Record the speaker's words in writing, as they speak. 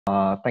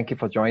Thank you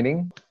for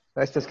joining.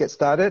 Let's just get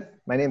started.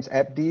 My name is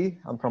Abdi.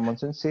 I'm from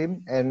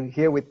MonsoonSIM, and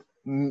here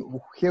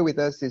with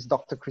us is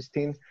Dr.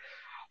 Christine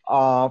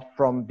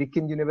from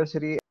Deakin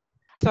University.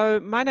 So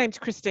my name's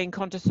Christine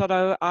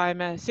Contessotto.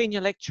 I'm a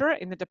senior lecturer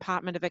in the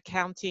Department of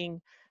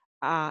Accounting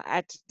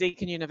at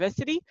Deakin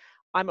University.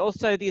 I'm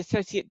also the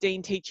Associate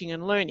Dean Teaching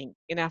and Learning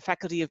in our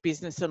Faculty of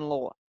Business and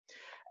Law.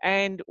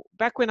 And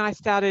back when I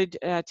started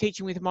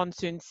teaching with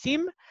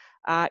MonsoonSIM,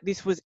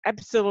 this was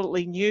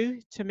absolutely new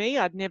to me.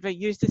 I'd never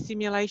used a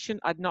simulation.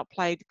 I'd not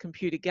played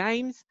computer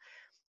games.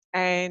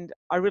 And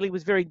I really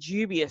was very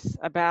dubious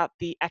about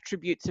the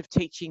attributes of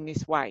teaching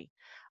this way.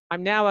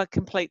 I'm now a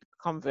complete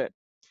convert.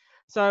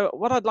 So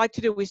what I'd like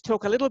to do is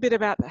talk a little bit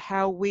about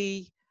how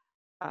we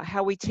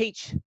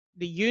teach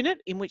the unit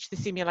in which the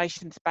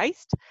simulation's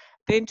based,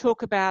 then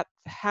talk about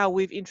how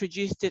we've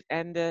introduced it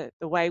and the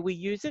way we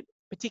use it,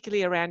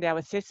 particularly around our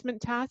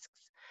assessment tasks,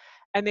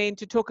 and then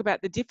to talk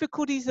about the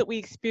difficulties that we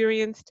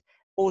experienced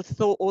or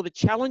the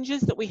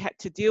challenges that we had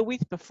to deal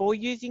with before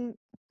using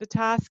the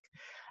task,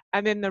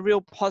 and then the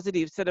real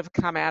positives that have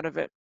come out of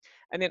it.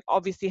 And then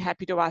obviously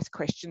happy to ask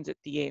questions at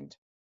the end.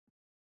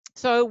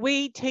 So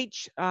we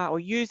teach or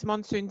use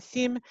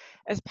MonsoonSIM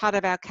as part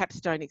of our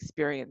capstone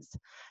experience.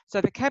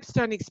 So the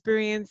capstone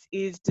experience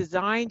is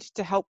designed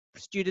to help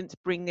students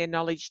bring their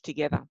knowledge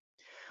together.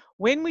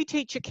 When we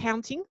teach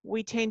accounting,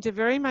 we tend to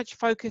very much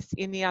focus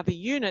in the other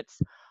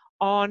units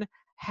on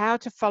how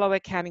to follow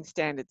accounting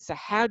standards. So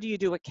how do you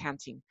do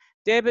accounting?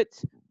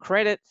 Debits,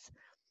 credits,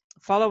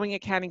 following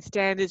accounting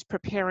standards,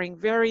 preparing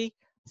very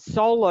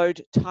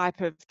soloed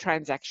type of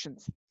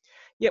transactions.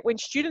 Yet when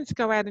students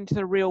go out into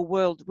the real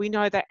world, we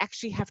know they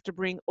actually have to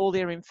bring all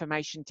their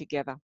information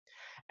together.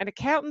 And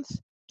accountants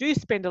do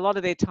spend a lot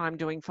of their time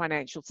doing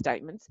financial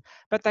statements,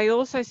 but they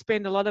also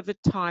spend a lot of the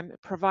time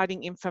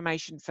providing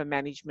information for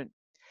management.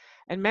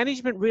 And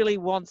management really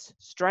wants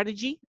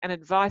strategy and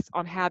advice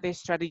on how their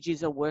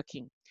strategies are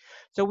working.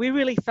 So we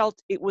really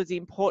felt it was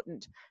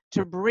important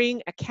to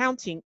bring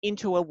accounting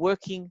into a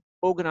working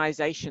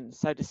organisation,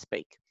 so to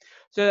speak,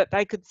 so that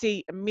they could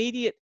see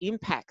immediate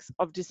impacts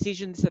of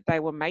decisions that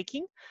they were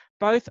making,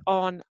 both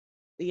on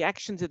the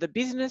actions of the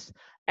business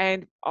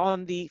and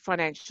on the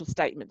financial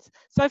statements.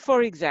 So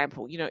for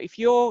example, if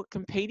you're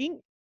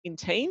competing in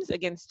teams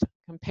against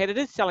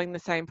competitors selling the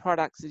same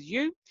products as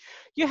you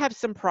have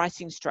some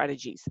pricing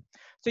strategies.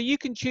 So you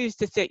can choose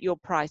to set your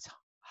price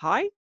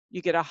high,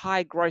 you get a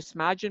high gross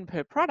margin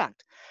per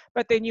product,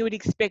 but then you would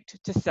expect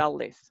to sell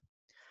less.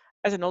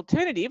 As an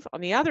alternative,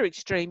 on the other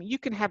extreme, you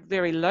can have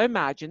very low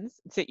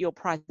margins, set your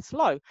price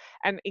low,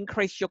 and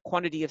increase your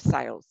quantity of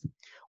sales.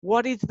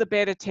 What is the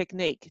better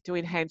technique to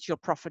enhance your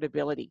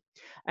profitability?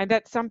 And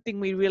that's something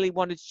we really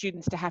wanted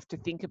students to have to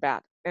think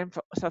about. And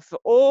so for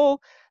all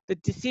the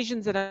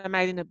decisions that are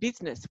made in a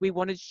business, we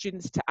wanted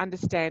students to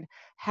understand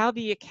how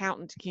the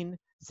accountant can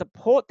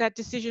support that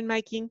decision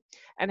making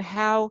and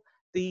how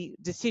the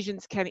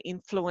decisions can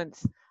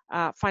influence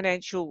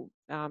financial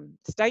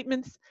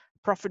statements,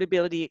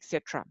 profitability,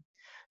 etc.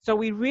 So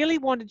we really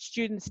wanted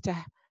students to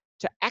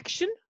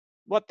action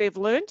what they've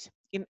learned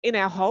in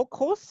our whole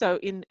course. So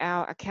in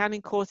our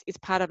accounting course is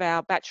part of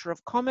our Bachelor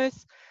of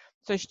Commerce.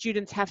 So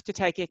students have to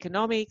take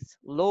economics,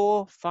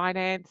 law,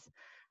 finance,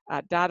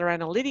 data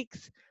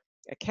analytics,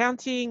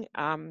 accounting,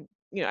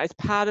 as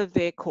part of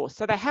their course.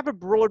 So they have a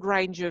broad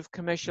range of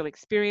commercial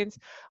experience.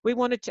 We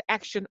wanted to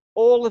action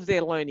all of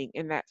their learning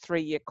in that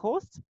 3-year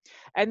course.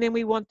 And then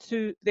we want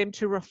them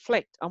to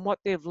reflect on what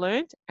they've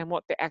learned and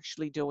what they're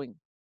actually doing.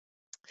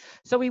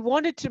 So we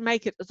wanted to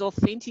make it as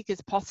authentic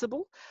as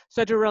possible.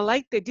 So to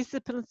relate their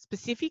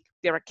discipline-specific,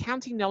 their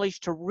accounting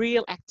knowledge to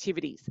real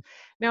activities.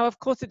 Now, of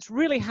course, it's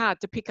really hard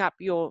to pick up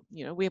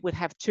we would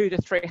have 200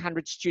 to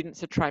 300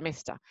 students a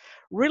trimester.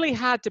 Really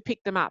hard to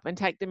pick them up and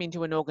take them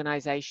into an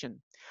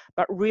organisation,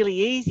 but really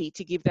easy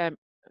to give them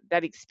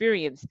that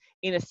experience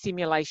in a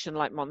simulation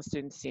like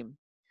MonsoonSIM.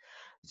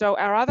 So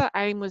our other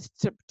aim was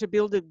to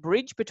build a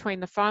bridge between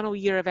the final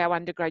year of our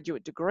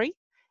undergraduate degree,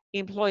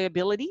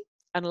 employability,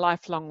 and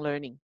lifelong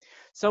learning.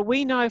 So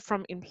we know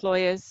from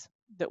employers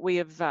that we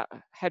have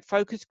had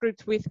focus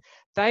groups with,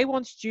 they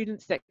want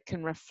students that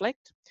can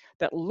reflect,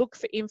 that look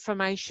for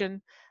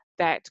information,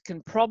 that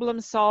can problem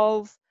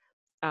solve,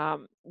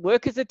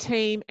 work as a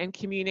team and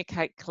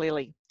communicate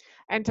clearly.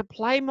 And to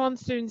play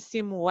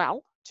MonsoonSIM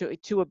well,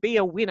 to be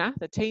a winner,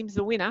 the team's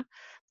the winner,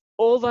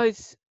 all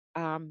those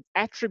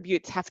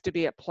attributes have to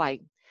be at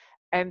play.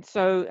 And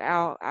so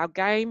our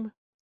game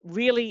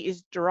really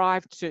is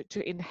derived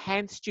to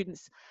enhance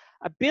students'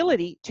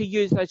 ability to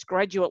use those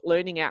graduate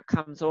learning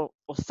outcomes or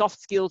soft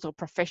skills or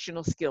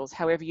professional skills,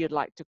 however you'd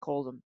like to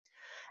call them.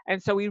 And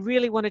so we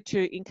really wanted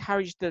to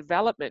encourage the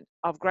development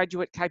of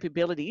graduate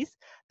capabilities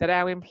that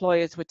our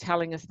employers were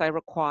telling us they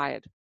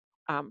required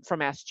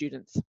from our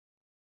students.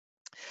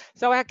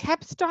 So our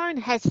capstone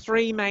has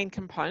 3 main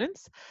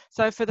components.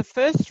 So for the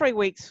first 3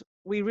 weeks,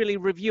 we really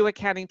review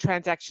accounting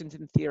transactions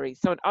and theories.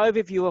 So an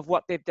overview of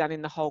what they've done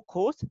in the whole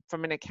course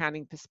from an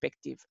accounting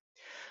perspective.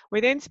 We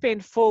then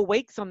spend 4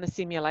 weeks on the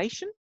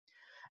simulation.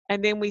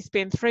 And then we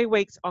spend 3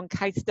 weeks on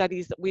case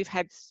studies that we've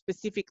had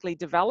specifically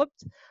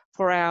developed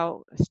for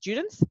our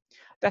students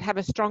that have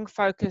a strong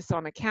focus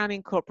on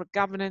accounting, corporate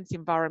governance,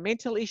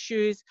 environmental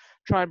issues,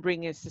 try and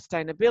bring in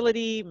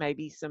sustainability,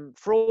 maybe some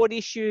fraud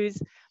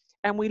issues.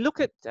 And we look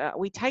at,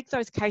 we take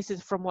those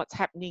cases from what's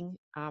happening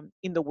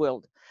in the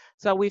world.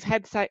 So we've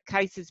had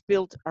cases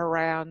built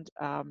around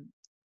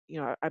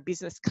a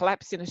business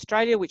collapse in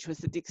Australia, which was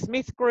the Dick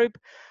Smith Group.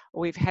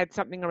 We've had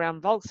something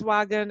around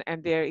Volkswagen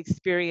and their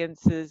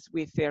experiences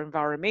with their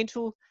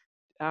environmental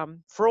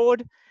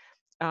fraud.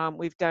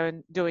 We've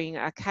doing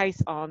a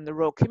case on the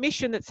Royal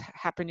Commission that's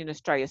happened in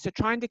Australia. So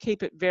trying to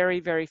keep it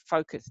very, very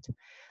focused.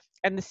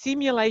 And the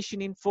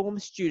simulation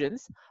informs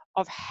students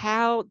of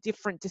how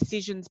different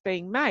decisions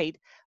being made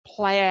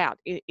play out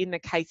in the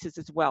cases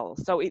as well.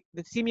 So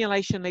the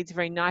simulation leads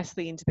very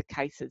nicely into the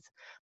cases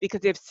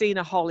because they've seen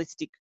a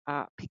holistic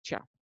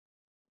picture.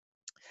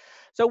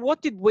 So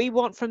what did we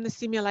want from the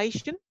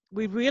simulation?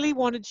 We really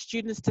wanted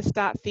students to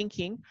start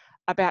thinking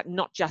about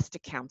not just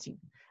accounting.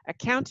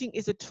 Accounting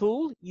is a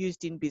tool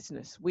used in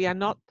business. We are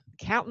not,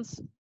 accountants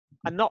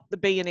are not the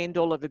be and end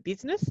all of a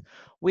business.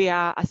 We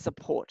are a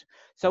support.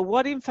 So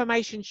what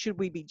information should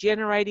we be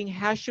generating?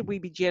 How should we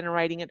be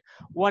generating it?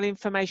 What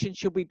information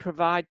should we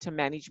provide to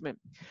management?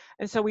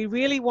 And so we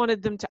really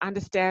wanted them to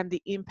understand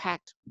the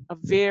impact of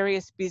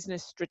various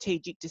business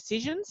strategic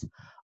decisions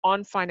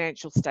on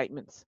financial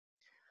statements.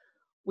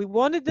 We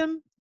wanted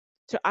them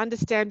to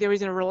understand there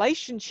is a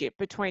relationship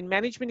between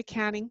management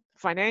accounting,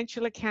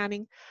 financial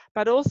accounting,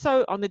 but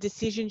also on the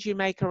decisions you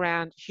make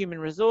around human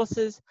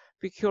resources,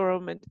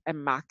 procurement,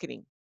 and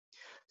marketing.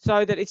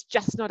 So that it's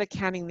just not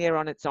accounting there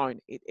on its own.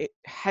 It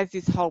has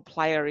this whole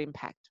player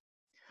impact.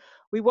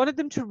 We wanted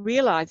them to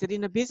realize that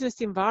in a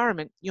business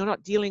environment, you're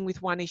not dealing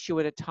with one issue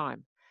at a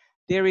time.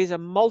 There is a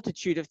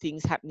multitude of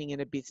things happening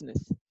in a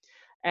business.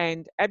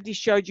 And Abdi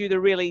showed you the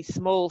really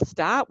small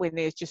start when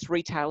there's just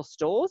retail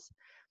stores.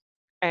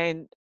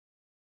 And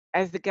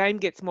as the game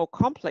gets more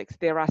complex,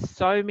 there are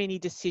so many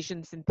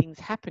decisions and things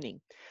happening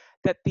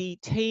that the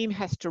team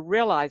has to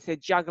realize they're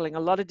juggling a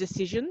lot of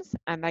decisions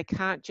and they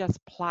can't just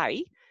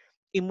play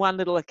in one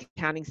little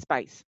accounting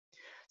space.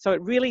 So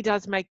it really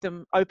does make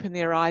them open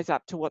their eyes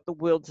up to what the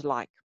world's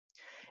like.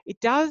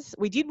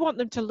 We did want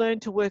them to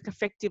learn to work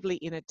effectively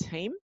in a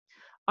team.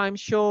 I'm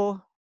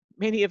sure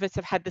many of us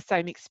have had the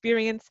same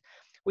experience.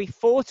 We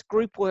force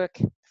group work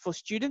for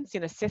students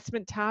in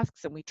assessment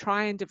tasks and we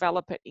try and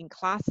develop it in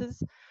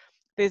classes.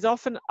 There's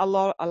often a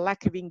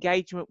lack of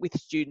engagement with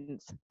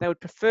students. They would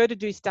prefer to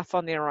do stuff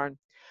on their own.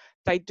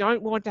 They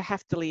don't want to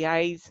have to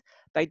liaise.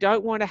 They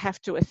don't want to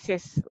have to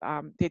assess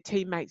their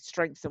teammates'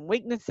 strengths and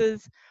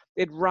weaknesses.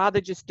 They'd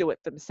rather just do it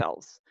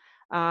themselves.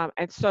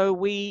 And so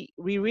we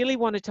really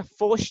wanted to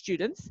force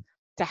students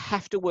to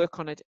have to work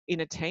on it in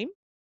a team.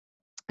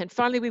 And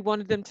finally, we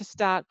wanted them to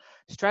start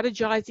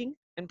strategizing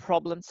and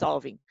problem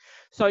solving.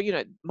 So,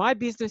 my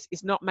business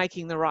is not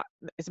making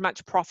as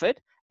much profit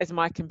as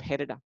my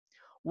competitor.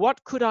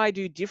 What could I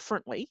do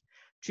differently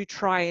to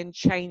try and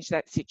change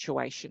that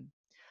situation?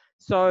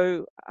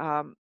 So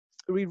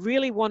we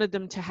really wanted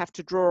them to have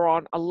to draw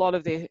on a lot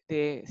of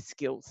their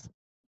skills.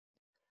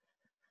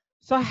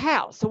 So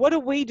how? So what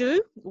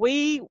do?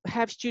 We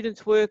have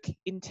students work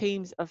in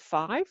teams of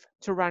 5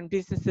 to run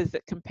businesses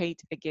that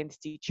compete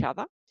against each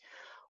other.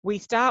 We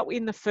start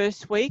in the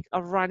first week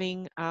of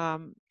running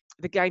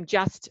the game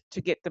just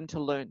to get them to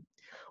learn.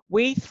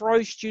 We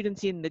throw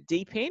students in the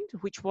deep end,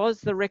 which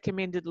was the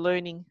recommended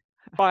learning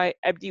by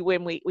Abdi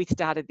when we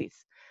started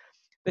this.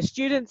 The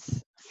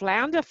students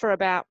flounder for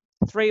about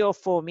 3 or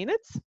 4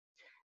 minutes.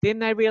 Then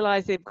they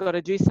realize they've got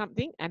to do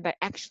something and they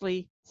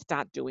actually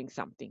start doing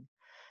something.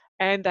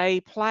 And they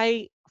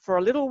play for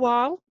a little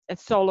while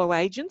as solo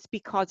agents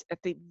because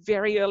at the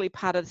very early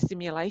part of the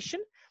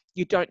simulation,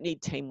 you don't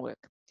need teamwork.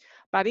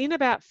 But in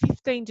about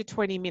 15 to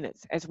 20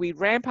 minutes, as we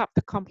ramp up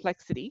the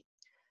complexity,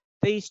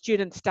 these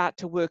students start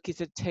to work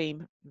as a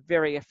team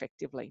very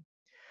effectively.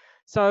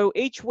 So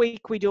each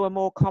week we do a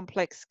more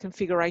complex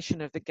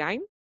configuration of the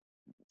game,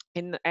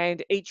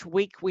 and each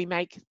week we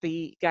make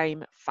the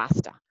game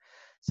faster.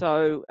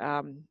 So,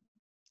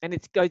 and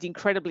it goes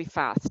incredibly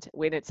fast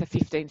when it's a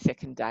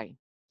 15-second day.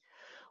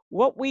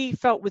 What we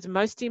felt was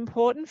most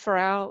important for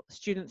our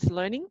students'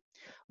 learning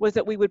was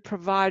that we would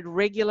provide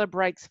regular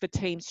breaks for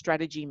team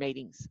strategy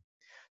meetings.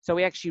 So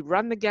we actually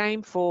run the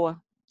game for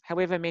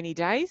however many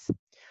days.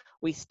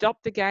 We stop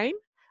the game.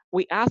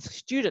 We ask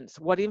students,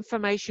 what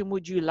information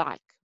would you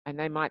like? And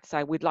they might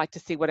say, we'd like to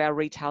see what our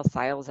retail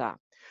sales are.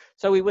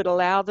 So we would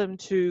allow them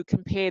to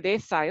compare their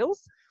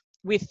sales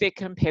with their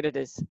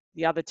competitors,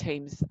 the other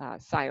team's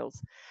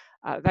sales.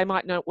 They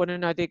might want to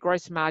know their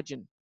gross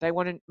margin. They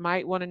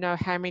might want to know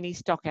how many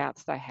stock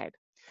outs they had.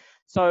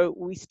 So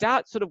we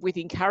start sort of with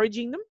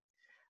encouraging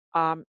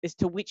them as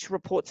to which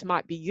reports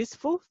might be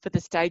useful for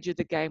the stage of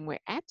the game we're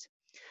at.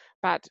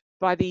 But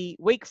by the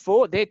week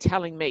 4, they're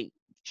telling me,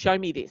 show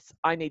me this,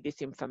 I need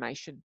this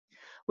information.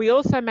 We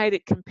also made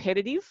it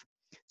competitive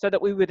so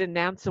that we would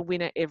announce a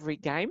winner every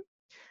game.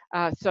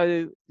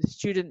 So the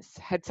students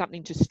had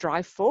something to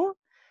strive for.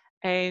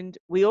 And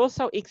we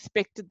also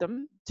expected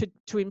them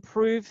to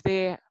improve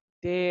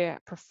their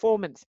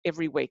performance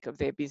every week of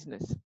their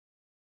business.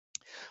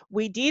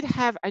 We did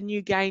have a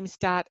new game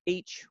start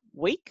each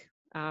week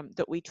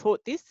that we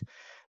taught this,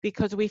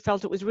 because we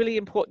felt it was really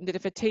important that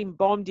if a team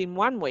bombed in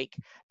one week,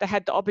 they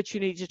had the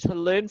opportunity to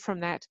learn from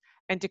that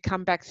and to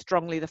come back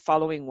strongly the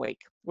following week.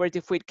 Whereas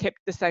if we'd kept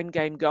the same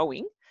game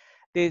going,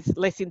 there's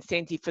less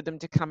incentive for them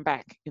to come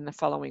back in the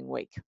following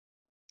week.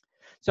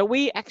 So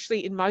we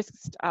actually, in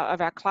most of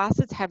our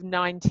classes, have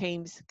 9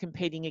 teams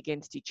competing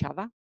against each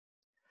other.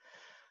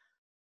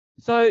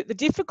 So the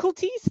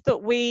difficulties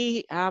that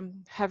we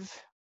have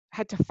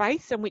had to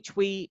face and which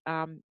we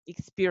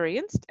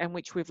experienced and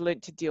which we've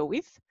learned to deal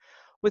with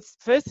was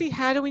firstly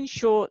how to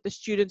ensure the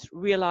students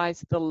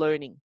realise the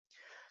learning.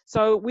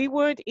 So we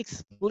weren't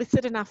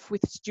explicit enough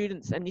with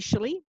students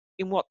initially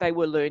in what they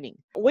were learning.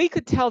 We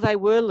could tell they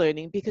were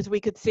learning because we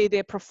could see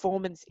their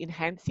performance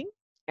enhancing,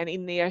 and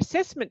in their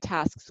assessment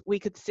tasks we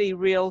could see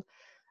real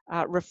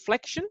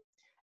reflection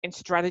and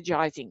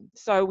strategizing.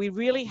 So we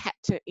really had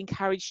to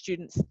encourage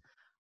students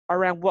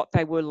around what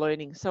they were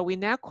learning. So we're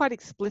now quite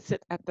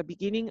explicit at the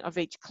beginning of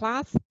each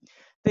class.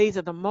 These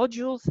are the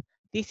modules.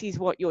 This is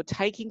what you're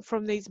taking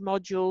from these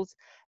modules.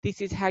 This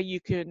is how you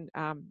can,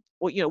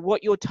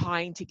 what you're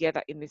tying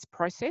together in this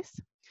process.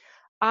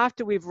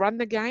 After we've run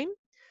the game,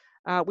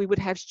 we would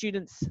have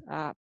students,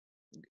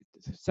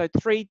 so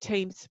 3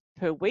 teams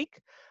per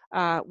week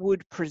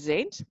would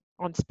present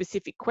on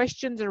specific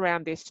questions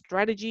around their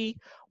strategy,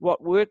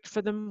 what worked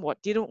for them,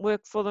 what didn't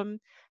work for them,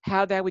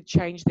 how they would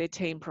change their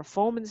team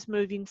performance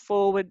moving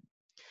forward,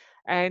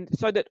 and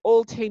so that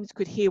all teams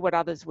could hear what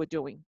others were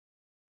doing.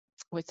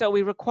 So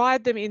we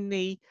required them in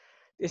the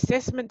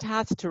assessment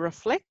task to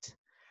reflect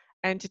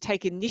and to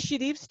take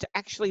initiatives to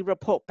actually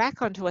report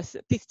back onto us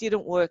that this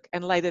didn't work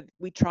and later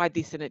we tried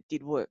this and it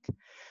did work.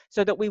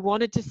 So that we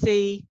wanted to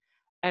see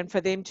and for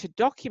them to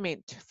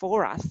document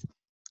for us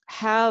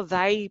how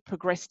they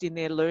progressed in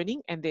their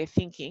learning and their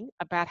thinking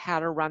about how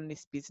to run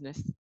this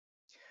business.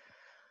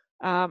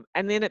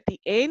 And then at the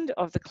end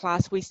of the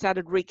class, we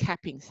started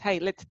recapping. Hey,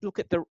 let's look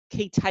at the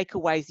key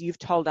takeaways you've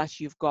told us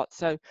you've got.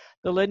 So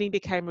the learning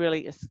became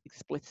really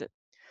explicit.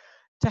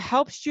 To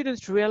help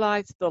students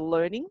realize the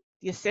learning,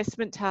 the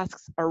assessment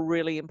tasks are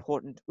really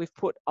important. We've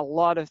put a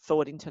lot of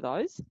thought into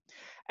those,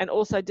 and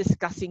also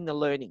discussing the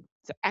learning.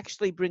 So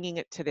actually bringing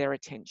it to their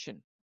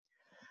attention.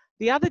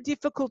 The other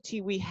difficulty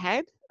we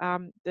had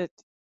that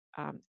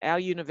our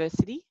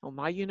university, or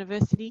my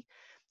university,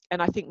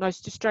 and I think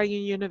most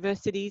Australian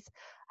universities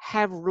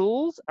have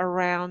rules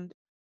around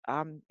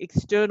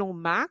external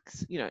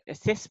marks,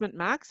 assessment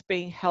marks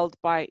being held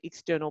by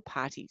external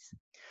parties.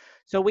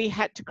 So we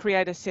had to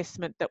create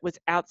assessment that was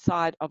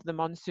outside of the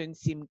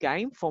MonsoonSIM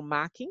game for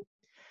marking,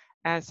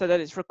 so that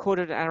it's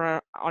recorded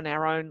on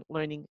our own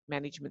learning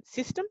management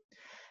system.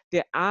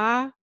 There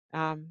are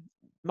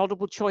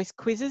multiple choice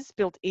quizzes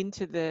built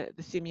into the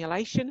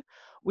simulation.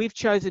 We've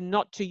chosen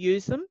not to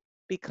use them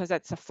because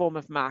that's a form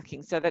of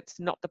marking. So that's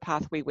not the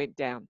path we went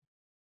down.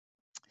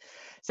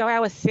 So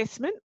our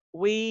assessment,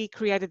 we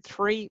created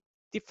 3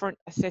 different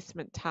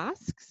assessment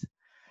tasks.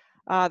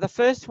 The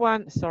first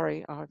one,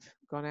 sorry, I've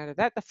gone out of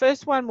that. The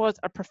first one was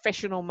a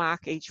professional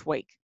mark each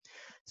week.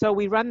 So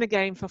we run the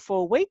game for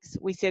 4 weeks.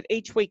 We said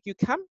each week you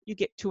come, you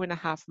get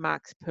 2.5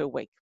 marks per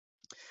week.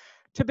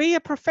 To be a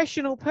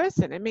professional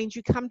person, it means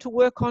you come to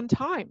work on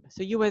time.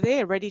 So you are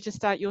there ready to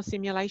start your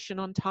simulation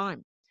on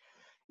time.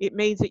 It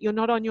means that you're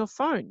not on your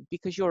phone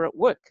because you're at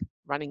work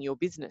running your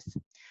business.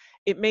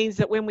 It means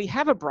that when we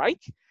have a break,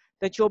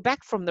 that you're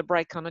back from the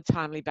break on a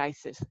timely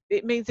basis.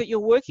 It means that you're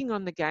working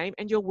on the game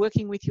and you're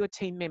working with your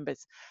team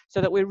members so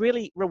that we're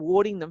really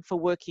rewarding them for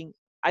working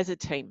as a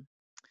team.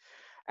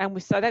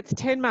 And so that's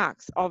 10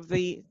 marks of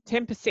the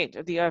 10%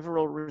 of the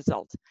overall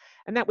result.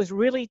 And that was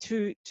really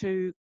to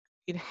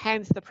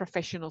enhance the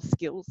professional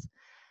skills.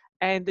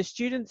 And the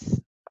students,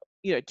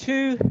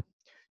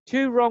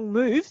 two wrong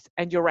moves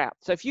and you're out.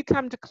 So if you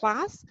come to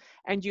class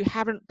and you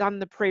haven't done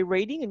the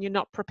pre-reading and you're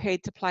not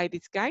prepared to play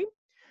this game,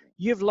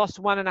 you've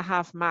lost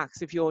 1.5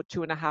 marks of your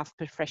 2.5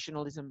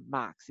 professionalism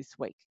marks this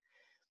week.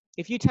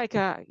 If you take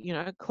a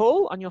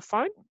call on your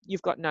phone,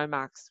 you've got no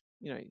marks.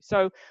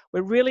 So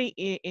we're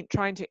really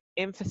trying to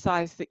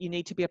emphasize that you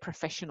need to be a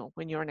professional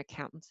when you're an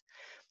accountant.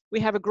 We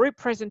have a group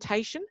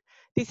presentation.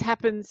 This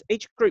happens,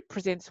 each group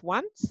presents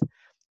once.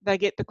 They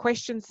get the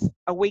questions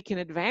a week in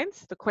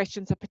advance. The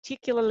questions are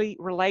particularly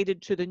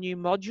related to the new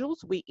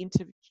modules we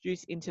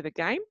introduce into the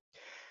game,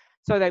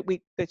 so that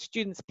the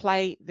students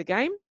play the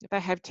game. They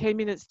have 10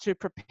 minutes to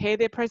prepare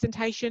their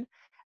presentation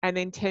and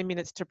then 10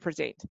 minutes to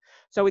present.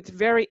 So it's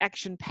very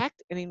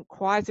action-packed and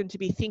requires them to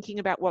be thinking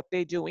about what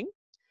they're doing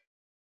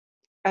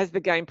as the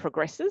game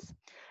progresses.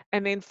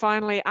 And then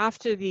finally,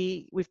 after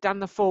we've done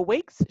the 4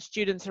 weeks,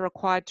 students are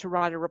required to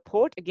write a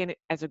report, again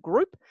as a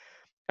group,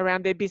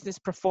 around their business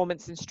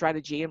performance and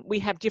strategy. And we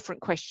have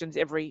different questions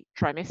every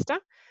trimester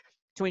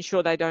to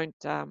ensure they don't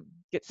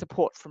get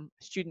support from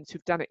students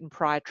who've done it in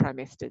prior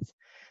trimesters.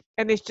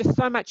 And there's just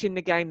so much in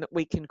the game that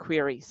we can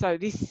query. So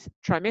this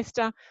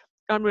trimester,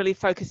 I'm really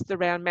focused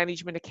around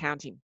management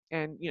accounting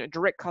and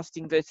direct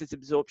costing versus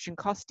absorption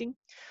costing,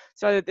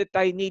 so that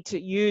they need to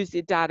use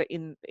the data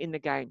in the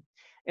game.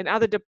 In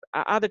other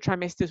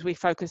trimesters, we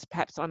focus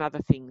perhaps on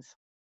other things.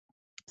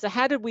 So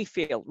how did we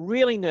feel?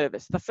 Really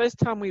nervous. The first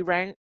time we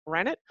ran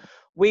it,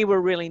 we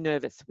were really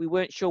nervous. We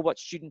weren't sure what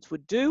students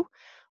would do.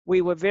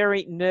 We were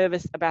very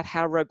nervous about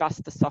how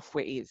robust the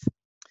software is.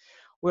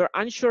 We're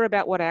unsure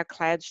about what our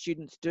cloud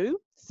students do.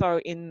 So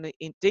in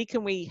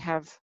Deakin, we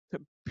have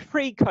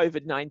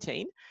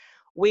pre-COVID-19,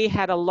 we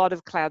had a lot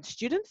of cloud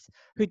students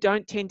who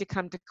don't tend to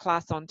come to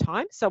class on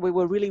time. So we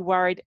were really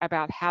worried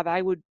about how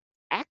they would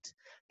act,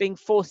 being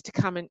forced to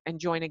come and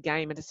join a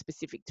game at a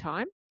specific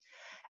time.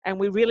 And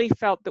we really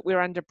felt that we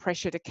were under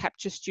pressure to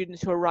capture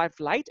students who arrived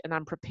late and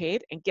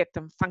unprepared and get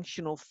them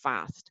functional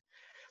fast.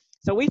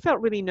 So we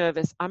felt really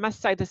nervous. I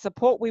must say the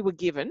support we were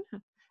given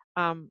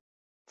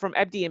from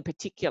Abdi in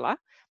particular,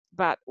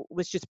 but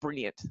was just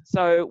brilliant.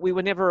 So we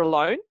were never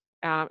alone.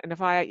 And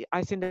if I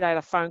send out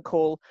a phone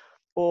call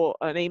or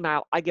an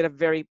email, I get a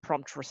very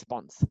prompt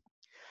response.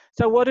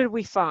 So what did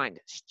we find?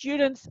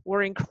 Students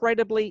were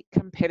incredibly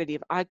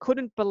competitive. I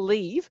couldn't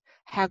believe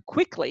how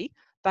quickly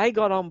they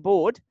got on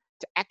board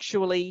to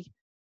actually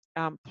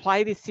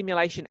play this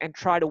simulation and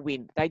try to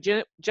win. They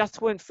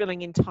just weren't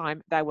filling in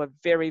time. They were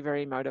very,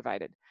 very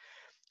motivated.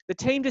 The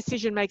team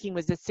decision making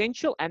was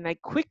essential, and they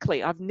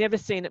quickly, I've never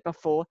seen it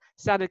before,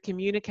 started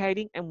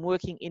communicating and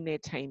working in their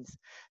teams.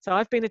 So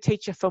I've been a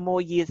teacher for more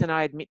years than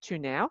I admit to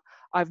now.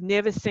 I've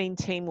never seen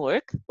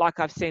teamwork like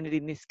I've seen it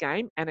in this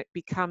game, and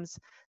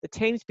the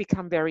teams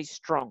become very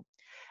strong.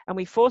 And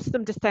we force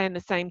them to stay in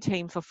the same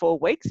team for 4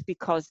 weeks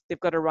because they've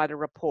got to write a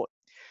report.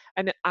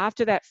 And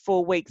after that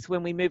 4 weeks,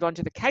 when we move on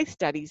to the case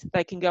studies,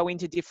 they can go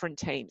into different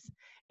teams.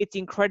 It's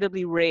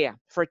incredibly rare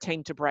for a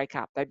team to break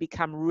up. They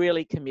become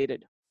really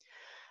committed.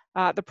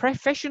 The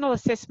professional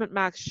assessment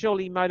marks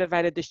surely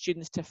motivated the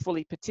students to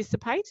fully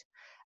participate,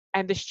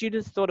 and the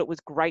students thought it was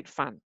great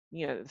fun.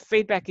 The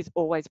feedback is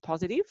always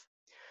positive.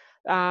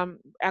 Our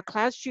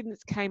cloud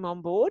students came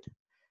on board.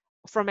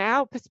 From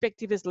our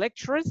perspective as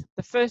lecturers,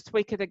 the first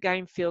week of the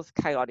game feels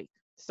chaotic.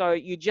 So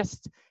you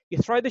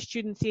throw the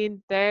students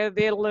in, they're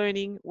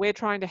learning, we're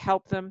trying to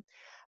help them,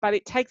 but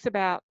it takes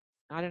about,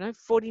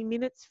 40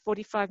 minutes,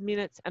 45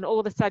 minutes, and all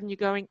of a sudden you're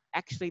going,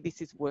 actually,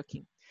 this is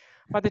working.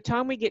 By the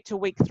time we get to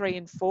week 3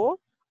 and 4,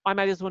 I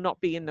may as well not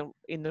be in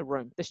the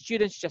room. The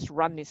students just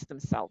run this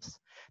themselves.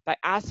 They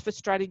ask for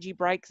strategy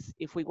breaks.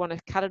 If we want to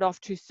cut it off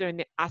too soon,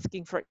 they're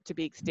asking for it to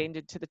be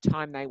extended to the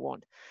time they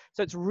want.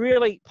 So it's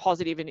really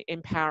positive and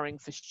empowering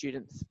for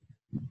students.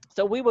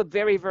 So we were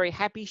very, very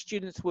happy.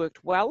 Students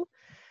worked well.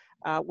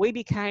 We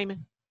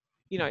became,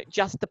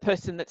 just the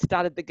person that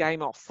started the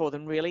game off for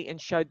them, really, and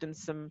showed them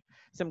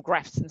some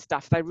graphs and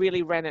stuff. They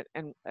really ran it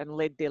and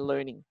led their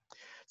learning.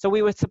 So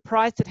we were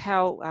surprised at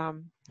how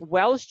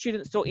well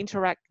students saw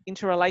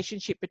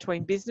interrelationship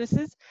between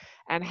businesses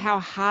and how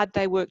hard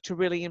they worked to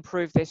really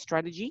improve their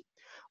strategy.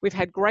 We've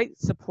had great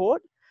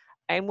support,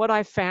 and what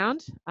I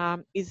found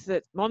is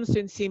that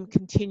MonsoonSIM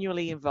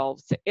continually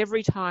evolves. So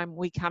every time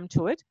we come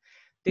to it,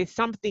 there's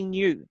something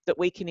new that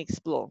we can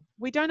explore.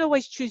 We don't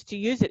always choose to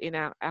use it in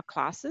our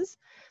classes,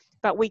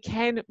 but we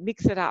can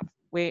mix it up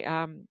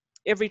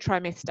every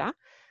trimester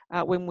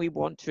when we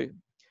want to.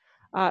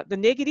 The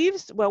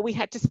negatives, well, we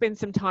had to spend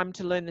some time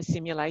to learn the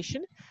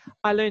simulation.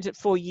 I learned it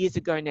 4 years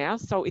ago now,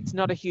 so it's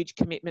not a huge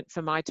commitment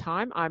for my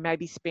time. I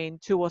maybe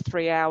spend 2 or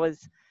 3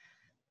 hours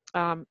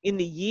in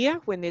the year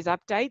when there's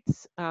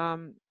updates,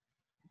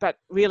 but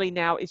really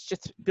now it's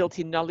just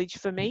built-in knowledge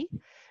for me.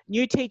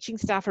 New teaching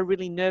staff are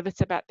really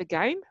nervous about the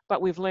game, but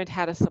we've learned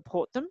how to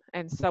support them,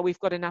 and so we've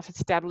got enough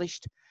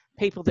established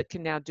people that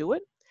can now do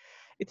it.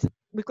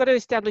 We've got to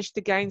establish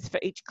the games for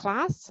each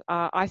class.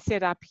 I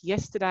set up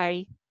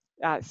yesterday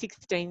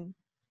 16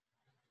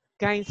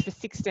 games for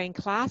 16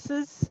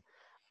 classes.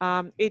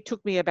 It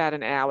took me about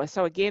an hour.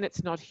 So again,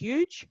 it's not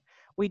huge.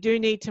 We do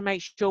need to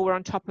make sure we're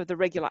on top of the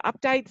regular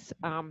updates.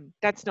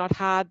 That's not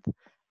hard.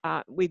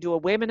 We do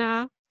a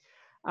webinar.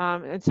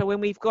 And so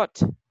when we've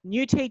got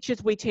new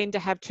teachers, we tend to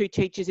have 2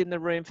 teachers in the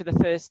room for the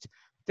first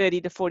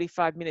 30 to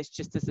 45 minutes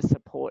just as a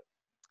support.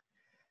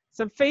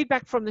 Some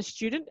feedback from the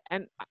student,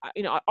 and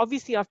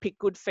obviously I've picked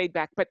good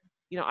feedback, but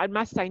I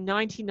must say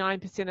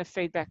 99% of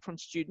feedback from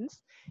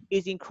students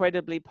is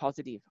incredibly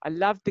positive. I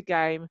loved the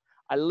game.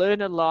 I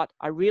learned a lot.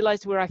 I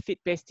realized where I fit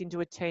best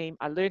into a team.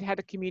 I learned how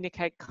to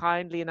communicate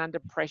kindly and under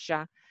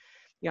pressure.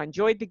 I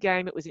enjoyed the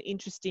game. It was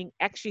interesting.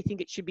 Actually think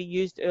it should be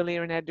used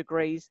earlier in our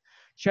degrees.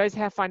 Shows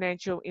how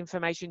financial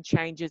information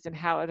changes and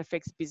how it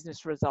affects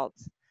business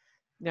results.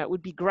 It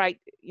would be great.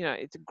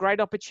 It's a great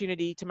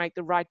opportunity to make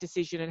the right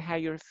decision and how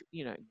your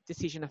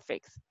decision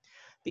affects.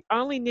 The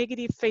only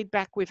negative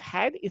feedback we've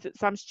had is that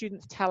some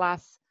students tell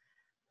us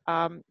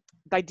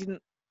they didn't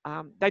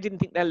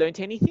think they learnt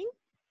anything,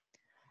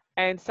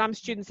 and some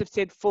students have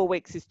said 4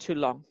 weeks is too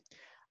long.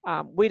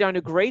 We don't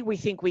agree. We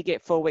think we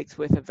get 4 weeks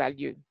worth of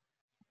value.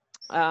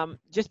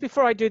 Just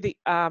before I do the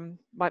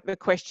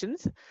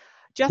questions,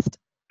 just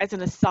as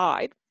an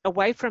aside,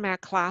 away from our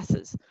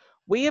classes,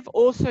 We have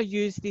also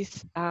used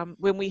this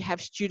when we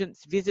have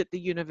students visit the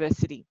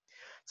university.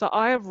 So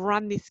I have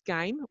run this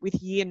game with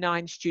Year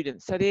 9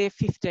 students. So they're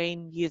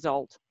 15 years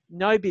old,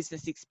 no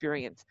business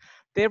experience.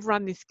 They've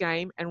run this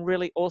game and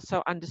really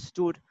also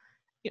understood.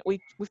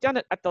 We've done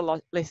it at the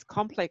less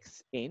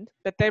complex end,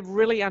 but they've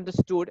really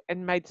understood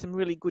and made some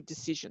really good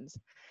decisions.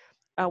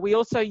 We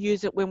also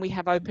use it when we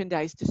have open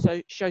days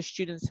to show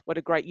students what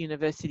a great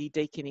university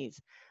Deakin is.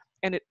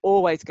 And it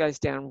always goes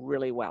down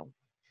really well.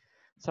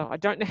 So I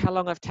don't know how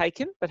long I've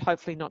taken, but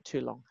hopefully not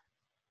too long.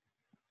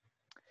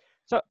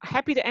 So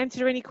happy to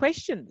answer any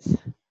questions.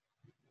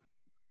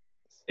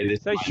 My name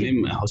is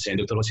Hussein,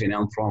 Dr. Hussein.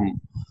 I'm from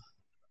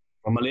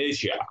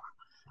Malaysia. Yep.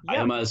 I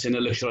am a senior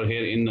lecturer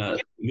here in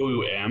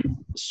UUM,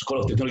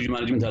 School of Technology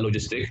Management and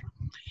Logistics.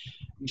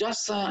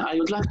 Just I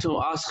would like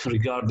to ask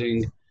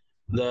regarding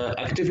the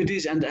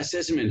activities and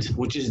assessment,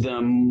 which is the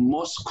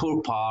most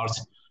core part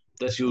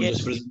that you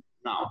just presented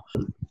now.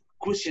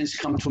 Questions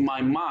come to my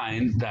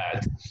mind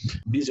that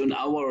based on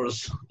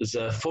hours, is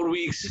 4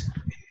 weeks.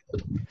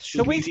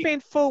 So we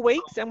spend 4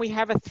 weeks and we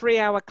have a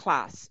 3-hour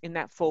class in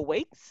that 4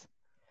 weeks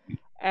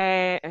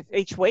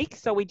each week.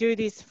 So we do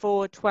this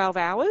for 12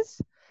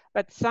 hours,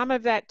 but some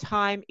of that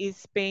time is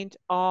spent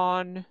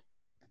on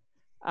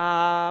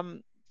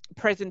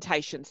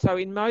presentation. So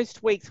in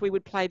most weeks, we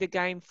would play the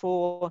game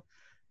for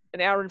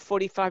 1 hour and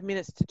 45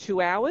 minutes to 2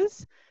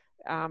 hours,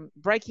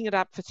 breaking it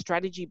up for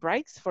strategy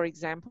breaks, for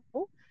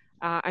example.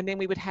 And then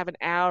we would have 1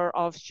 hour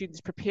of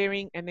students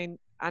preparing and then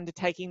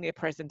undertaking their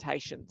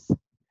presentations.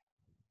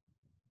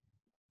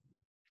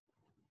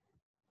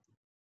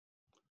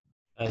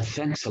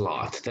 Thanks a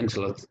lot. Thanks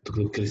a lot,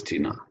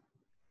 Christina.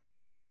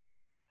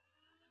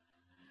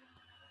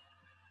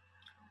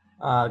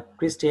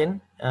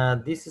 Christine,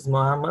 this is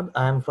Mohammed.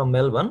 I am from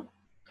Melbourne.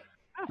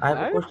 Oh, I have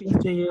a question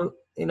to you.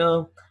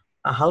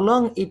 How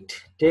long it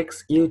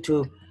takes you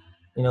to,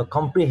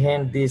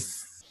 comprehend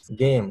this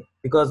game?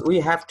 Because we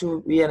have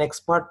to be an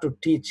expert to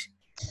teach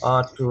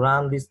or to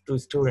run this to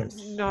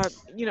students. No,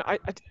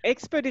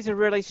 expert is a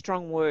really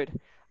strong word.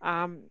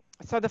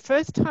 So the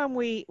first time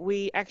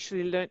we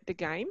actually learnt the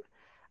game,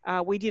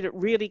 we did it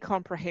really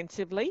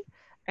comprehensively.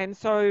 And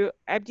so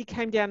Abdi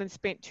came down and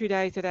spent 2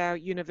 days at our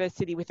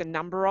university with a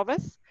number of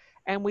us,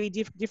 and we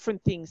did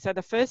different things. So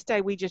the first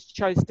day we just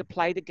chose to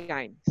play the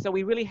game. So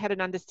we really had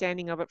an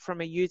understanding of it from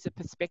a user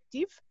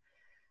perspective.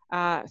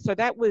 So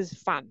that was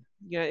fun.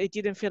 It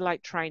didn't feel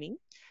like training.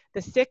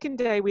 The second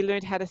day we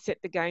learned how to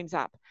set the games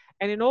up.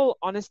 And in all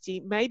honesty,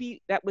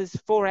 maybe that was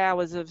 4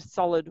 hours of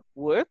solid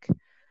work.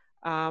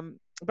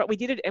 But we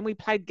did it and we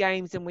played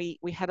games and we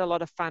had a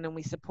lot of fun and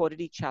we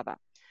supported each other.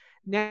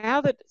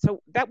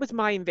 So that was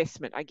my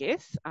investment, I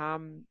guess.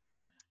 And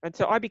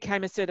so I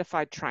became a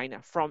certified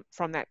trainer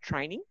from that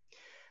training.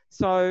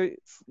 So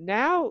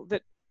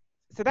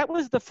that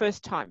was the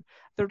first time.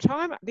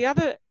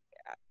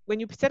 When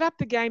you set up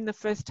the game the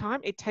first time,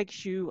 it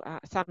takes you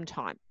some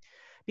time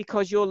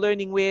because you're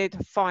learning where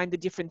to find the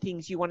different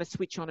things you want to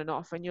switch on and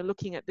off, and you're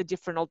looking at the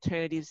different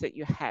alternatives that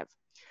you have.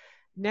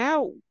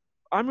 Now,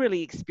 I'm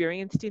really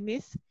experienced in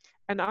this,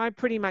 and I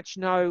pretty much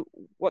know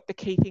what the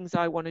key things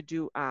I want to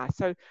do are.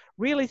 So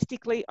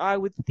realistically, I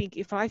would think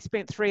if I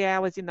spent 3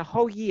 hours in the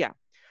whole year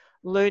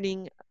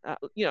learning,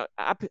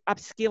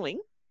 upskilling,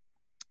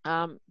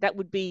 that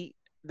would be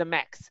the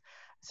max.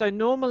 So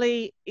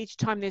normally each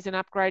time there's an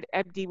upgrade,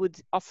 Abdi would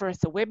offer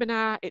us a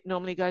webinar. It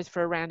normally goes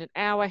for around 1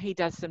 hour. He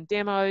does some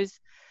demos.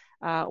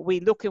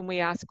 We look and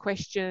we ask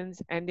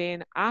questions. And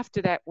then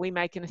after that, we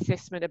make an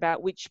assessment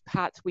about which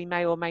parts we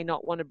may or may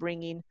not want to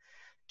bring in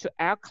to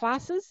our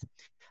classes.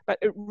 But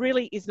it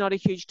really is not a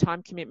huge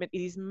time commitment.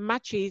 It is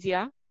much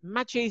easier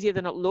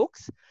than it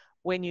looks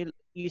when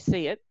you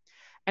see it.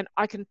 And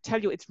I can tell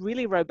you it's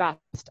really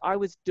robust. I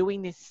was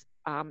doing this,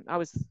 I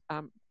was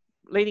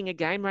leading a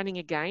game, running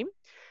a game,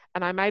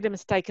 and I made a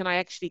mistake and I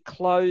actually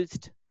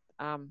closed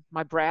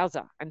my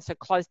browser and so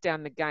closed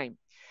down the game.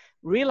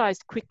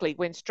 Realized quickly,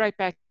 went straight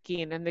back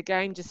in, and the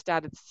game just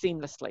started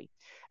seamlessly.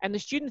 And the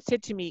student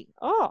said to me,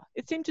 "Oh,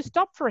 it seemed to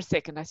stop for a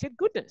second." I said,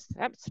 "Goodness,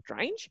 that's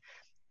strange."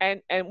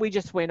 And we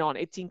just went on.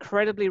 It's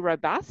incredibly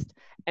robust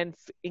and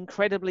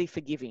incredibly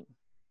forgiving.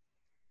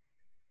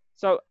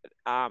 So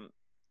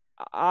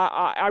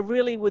I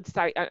really would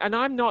say, and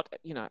I'm not,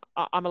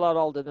 I'm a lot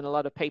older than a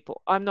lot of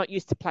people. I'm not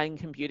used to playing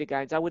computer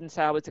games. I wouldn't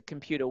say I was a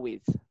computer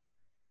whiz.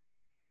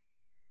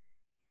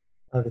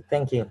 Okay,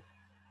 thank you.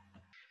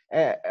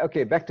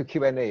 Okay, back to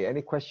Q&A.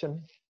 Any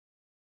question?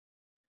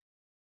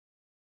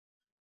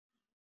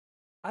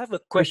 I have a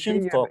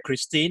question for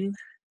Christine.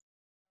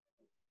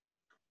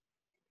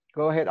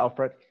 Go ahead,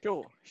 Alfred.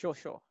 Sure.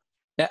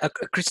 Yeah,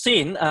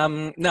 Christine.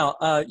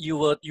 Now, you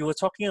were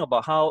talking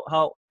about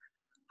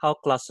how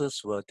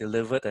classes were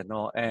delivered and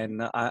all,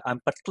 and I'm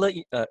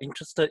particularly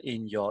interested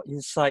in your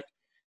insight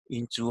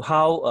into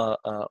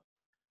how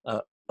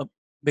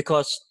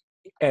because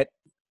at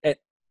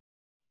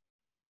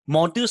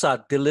modules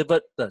are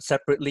delivered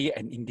separately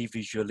and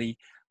individually,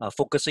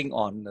 focusing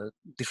on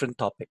different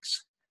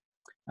topics.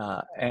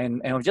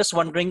 And I'm just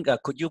wondering,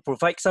 could you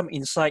provide some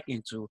insight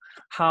into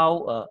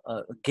how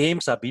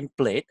games are being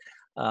played,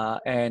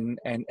 and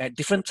at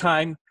different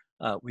time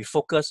we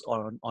focus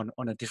on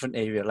a different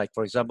area. Like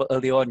for example,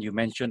 earlier on you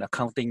mentioned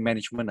accounting,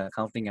 management,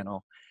 accounting, and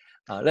all.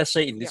 Let's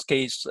say in this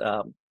case,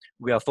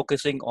 we are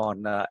focusing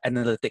on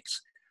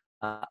analytics.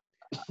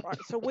 Right.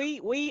 So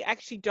we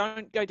actually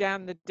don't go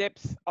down the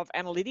depths of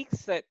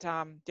analytics that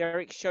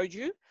Derek showed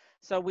you.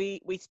 So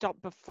we stop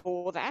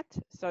before that,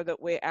 so that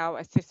our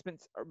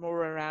assessments are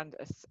more around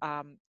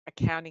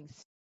accounting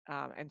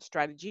and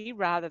strategy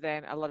rather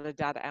than a lot of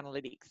data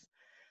analytics.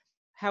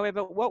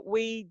 However, what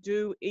we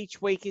do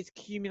each week is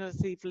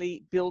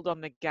cumulatively build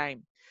on the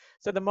game.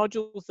 So the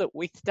modules that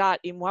we start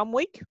in 1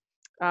 week,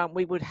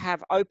 we would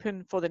have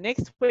open for the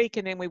next week,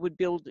 and then we would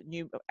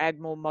add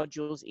more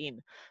modules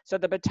in. So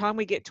that by the time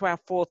we get to our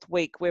 4th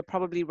week, we're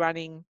probably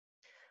running,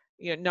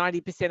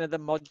 90% of the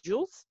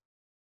modules.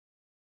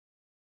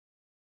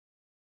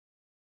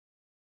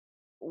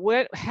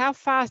 How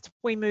fast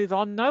we move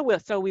on though,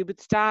 so we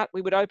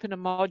would open a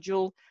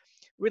module.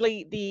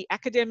 Really, the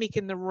academic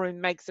in the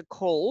room makes a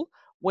call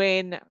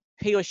when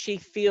he or she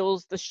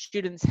feels the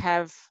students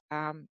have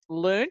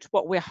learned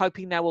what we're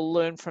hoping they will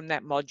learn from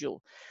that module.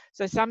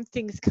 So some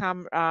things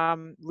come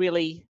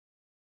really,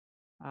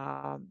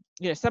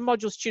 some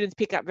modules students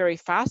pick up very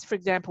fast. For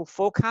example,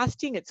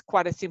 forecasting, it's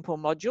quite a simple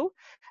module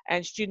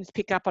and students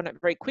pick up on it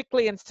very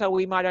quickly. And so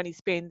we might only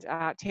spend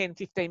 10,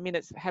 15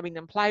 minutes having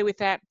them play with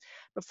that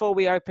before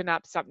we open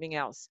up something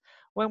else.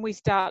 When we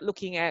start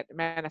looking at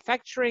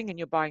manufacturing and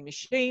you're buying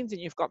machines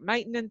and you've got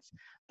maintenance,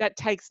 that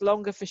takes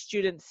longer for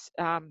students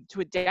to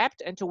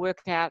adapt and to work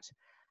out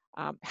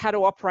how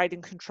to operate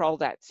and control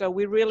that. So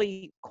we're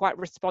really quite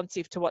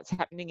responsive to what's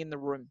happening in the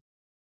room.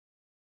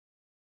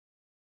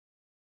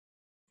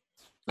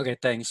 Okay,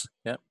 thanks.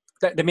 Yeah,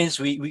 that means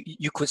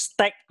you could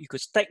stack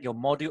your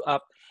module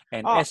up,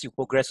 and as you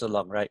progress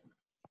along, right?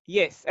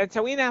 Yes, and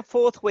so in our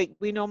 4th week,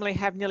 we normally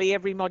have nearly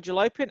every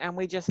module open, and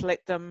we just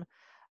let them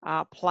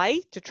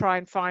play to try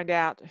and find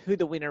out who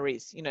the winner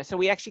is. So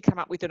we actually come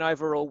up with an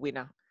overall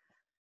winner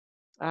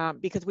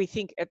because we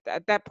think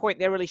at that point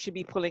they really should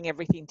be pulling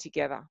everything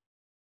together.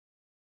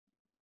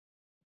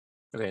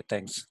 Okay,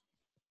 thanks.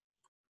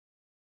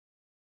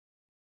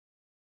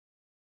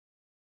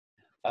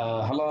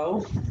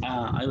 Hello,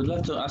 I would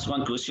like to ask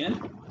one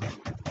question.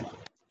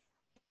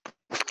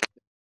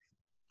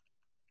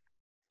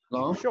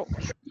 Hello? Sure.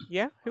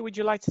 Yeah, who would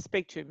you like to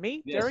speak to?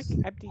 Me, Yes.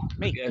 Derek, Abdi?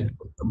 Me. Yeah,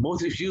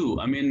 both of you.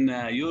 I mean,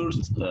 your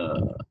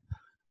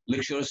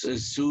lectures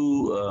is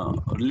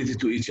so related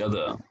to each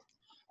other.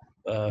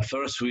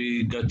 First,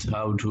 we got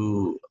how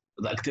to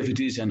the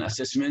activities and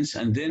assessments,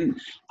 and then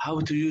how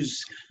to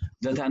use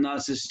data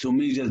analysis to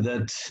measure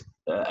that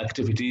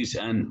activities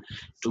and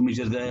to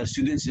measure the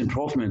students'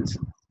 improvement.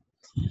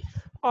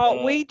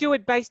 We do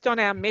it based on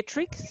our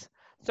metrics,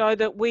 so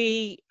that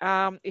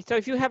so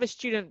if you have a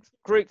student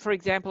group, for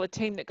example, a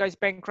team that goes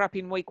bankrupt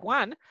in week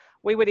 1,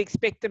 we would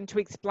expect them to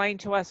explain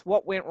to us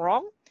what went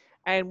wrong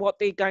and what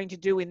they're going to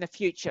do in the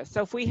future.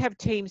 So if we have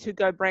teams who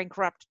go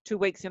bankrupt 2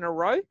 weeks in a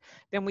row,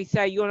 then we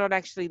say you're not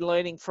actually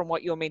learning from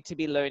what you're meant to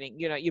be learning.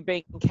 You're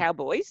being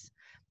cowboys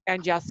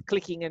and just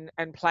clicking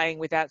and playing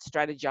without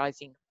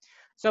strategizing.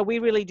 So we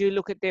really do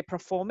look at their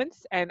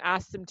performance and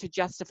ask them to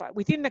justify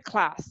within the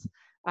class.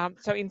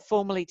 So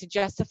informally to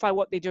justify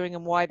what they're doing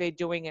and why they're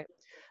doing it.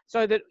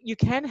 So that you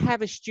can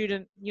have a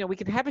student, we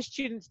can have a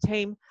student's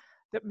team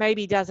that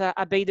maybe does a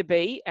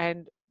B2B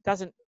and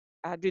doesn't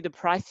do the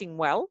pricing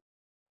well.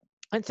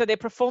 And so their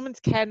performance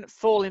can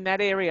fall in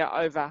that area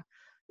over,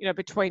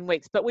 between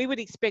weeks. But we would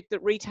expect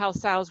that retail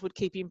sales would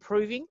keep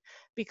improving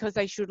because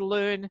they should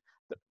learn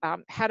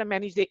how to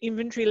manage their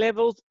inventory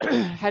levels,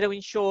 how to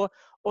ensure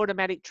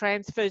automatic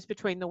transfers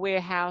between the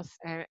warehouse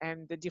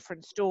and the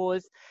different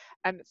stores.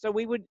 And so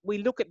we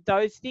look at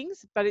those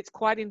things, but it's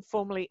quite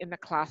informally in the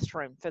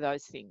classroom for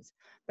those things.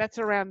 That's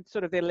around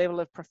sort of their level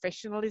of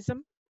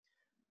professionalism,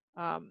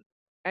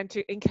 and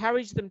to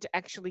encourage them to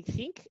actually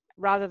think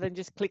rather than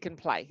just click and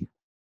play.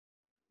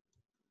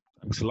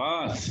 Thanks a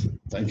lot.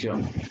 Thank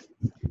you.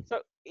 So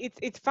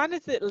it's fun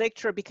as a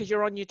lecturer because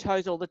you're on your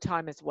toes all the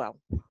time as well.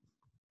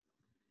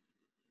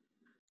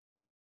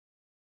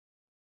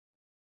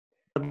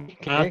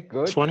 Okay,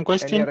 good. One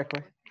question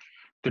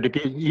to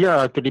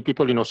the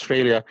people in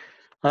Australia.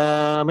 May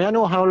I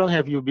know how long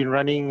have you been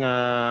running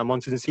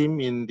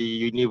MonsoonSIM in the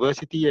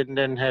university, and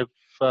then have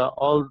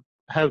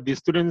the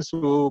students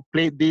who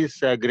played this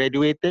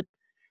graduated,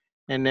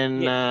 and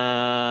then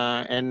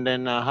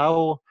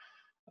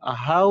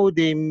how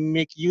they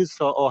make use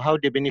or how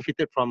they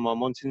benefited from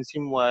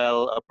MonsoonSIM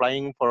while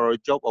applying for a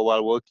job or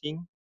while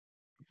working?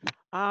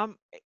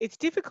 It's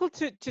difficult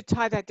to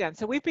tie that down.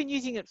 So we've been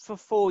using it for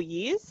 4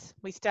 years.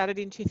 We started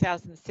in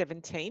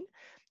 2017.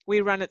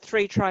 We run it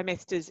 3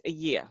 trimesters a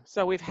year.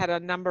 So we've had a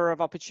number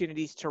of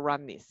opportunities to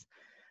run this.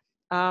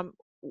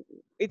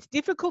 It's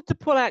difficult to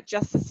pull out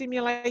just the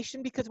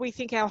simulation because we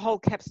think our whole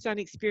capstone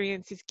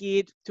experience is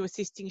geared to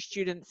assisting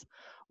students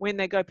when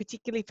they go,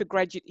 particularly for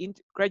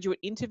graduate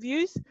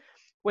interviews,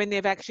 when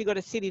they've actually got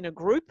to sit in a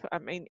group. I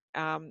mean,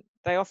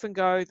 they often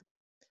go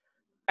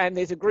and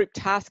there's a group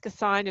task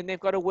assigned and they've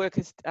got to work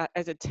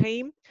as a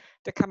team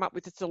to come up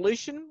with a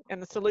solution.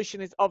 And the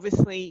solution is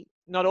obviously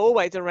not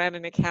always around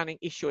an accounting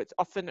issue. It's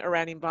often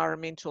around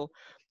environmental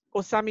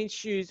or some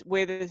issues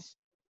where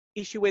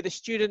the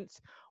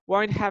students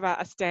won't have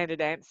a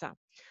standard answer.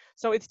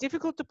 So it's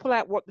difficult to pull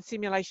out what the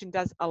simulation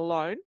does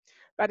alone,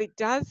 but it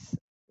does,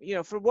 you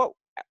know, from what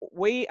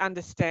we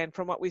understand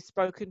from what we've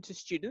spoken to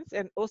students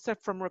and also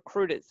from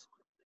recruiters,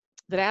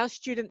 that our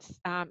students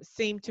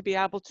seem to be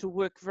able to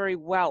work very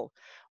well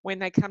when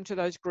they come to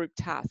those group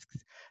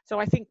tasks. So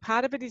I think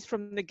part of it is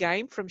from the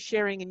game, from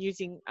sharing and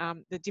using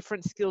the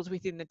different skills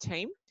within the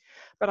team.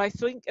 But I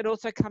think it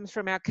also comes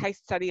from our case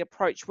study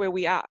approach where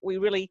we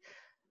really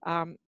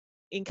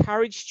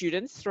encourage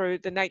students through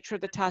the nature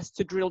of the task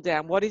to drill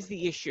down. What is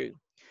the issue?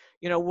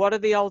 You know, what are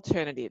the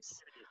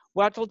alternatives?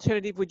 What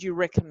alternative would you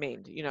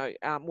recommend? You know,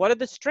 what are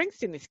the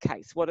strengths in this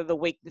case? What are the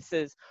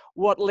weaknesses?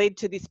 What led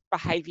to this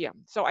behaviour?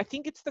 So I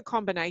think it's the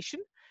combination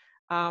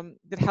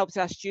that helps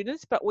our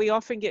students, but we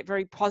often get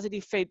very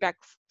positive feedback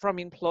from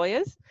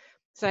employers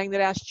saying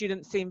that our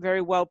students seem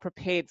very well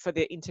prepared for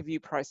their interview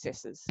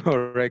processes. All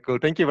right, cool.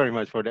 Thank you very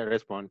much for that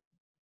response.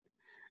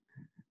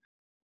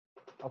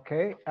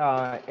 Okay,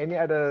 any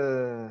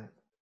other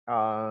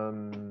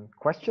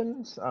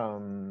questions?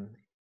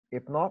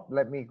 If not,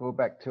 let me go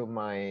back to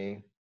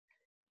my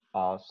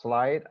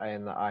slide,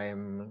 and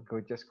I'm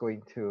just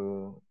going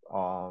to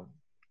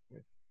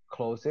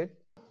close it.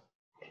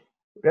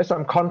 There's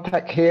some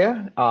contact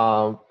here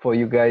for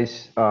you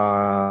guys.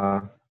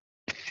 Are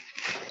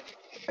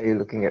you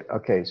looking at?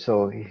 Okay,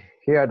 so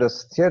here are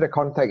the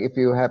contact. If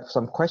you have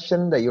some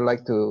question that you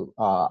like to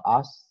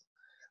ask,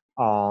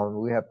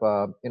 we have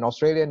in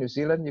Australia, New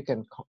Zealand, you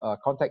can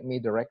contact me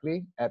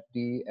directly,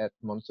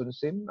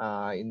 abdi@MonsoonSIM.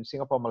 In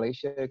Singapore,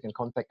 Malaysia, you can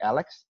contact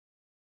Alex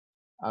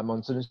at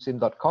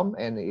MonsoonSIM.com,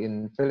 and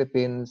in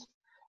Philippines,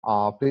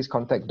 please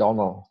contact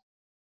Donald.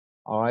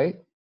 All right,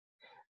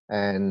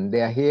 and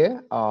they are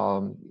here.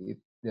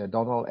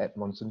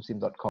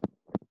 Donald@MonsoonSIM.com.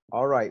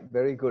 All right,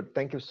 very good.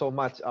 Thank you so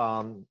much,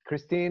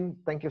 Christine.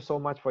 Thank you so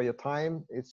much for your time. It's